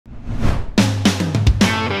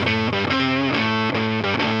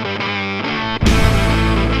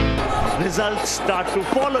results start to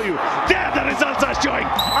follow you. There the results are showing.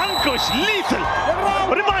 Ankush, lethal.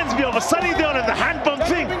 Reminds me of a Sunny Deol in the hand pump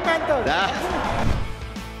thing.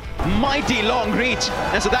 Mighty long reach,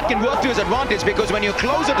 and so that can work to his advantage, because when you're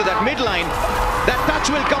closer to that midline, that touch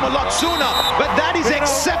will come a lot sooner. But that is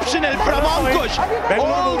exceptional from Ankush,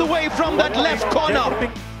 all the way from that left corner.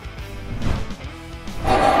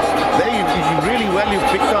 Really well you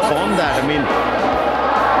picked up on that. I mean,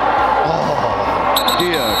 oh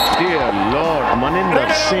dear Lord, Maninder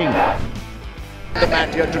Singh. The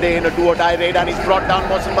man here today in a do-or-die raid, and he's brought down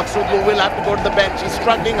Mohsin Maqsood, who will have to go to the bench. He's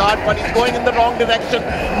struggling hard, but he's going in the wrong direction.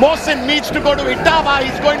 Mohsin needs to go to Itawa.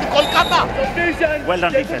 He's going to Kolkata. Well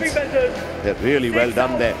done defense. They're really well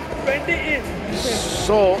done there.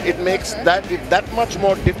 So it makes that much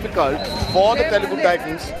more difficult for the Telugu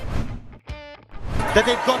Titans. That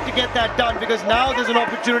they've got to get that done, because now there's an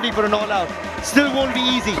opportunity for an all-out. Still won't be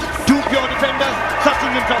easy. Two pure defenders.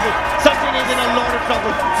 Sachin's in trouble. Sachin is in a lot of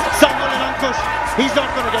trouble. Sahul and Ankush, he's not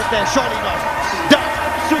going to get there. Surely not. That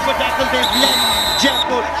super tackle, they've left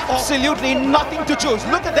Jaipur. Absolutely nothing to choose.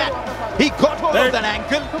 Look at that. He got hold of that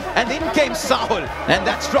ankle, and in came Sahul. And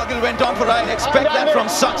that struggle went on for, I expect that from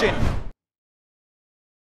Sachin.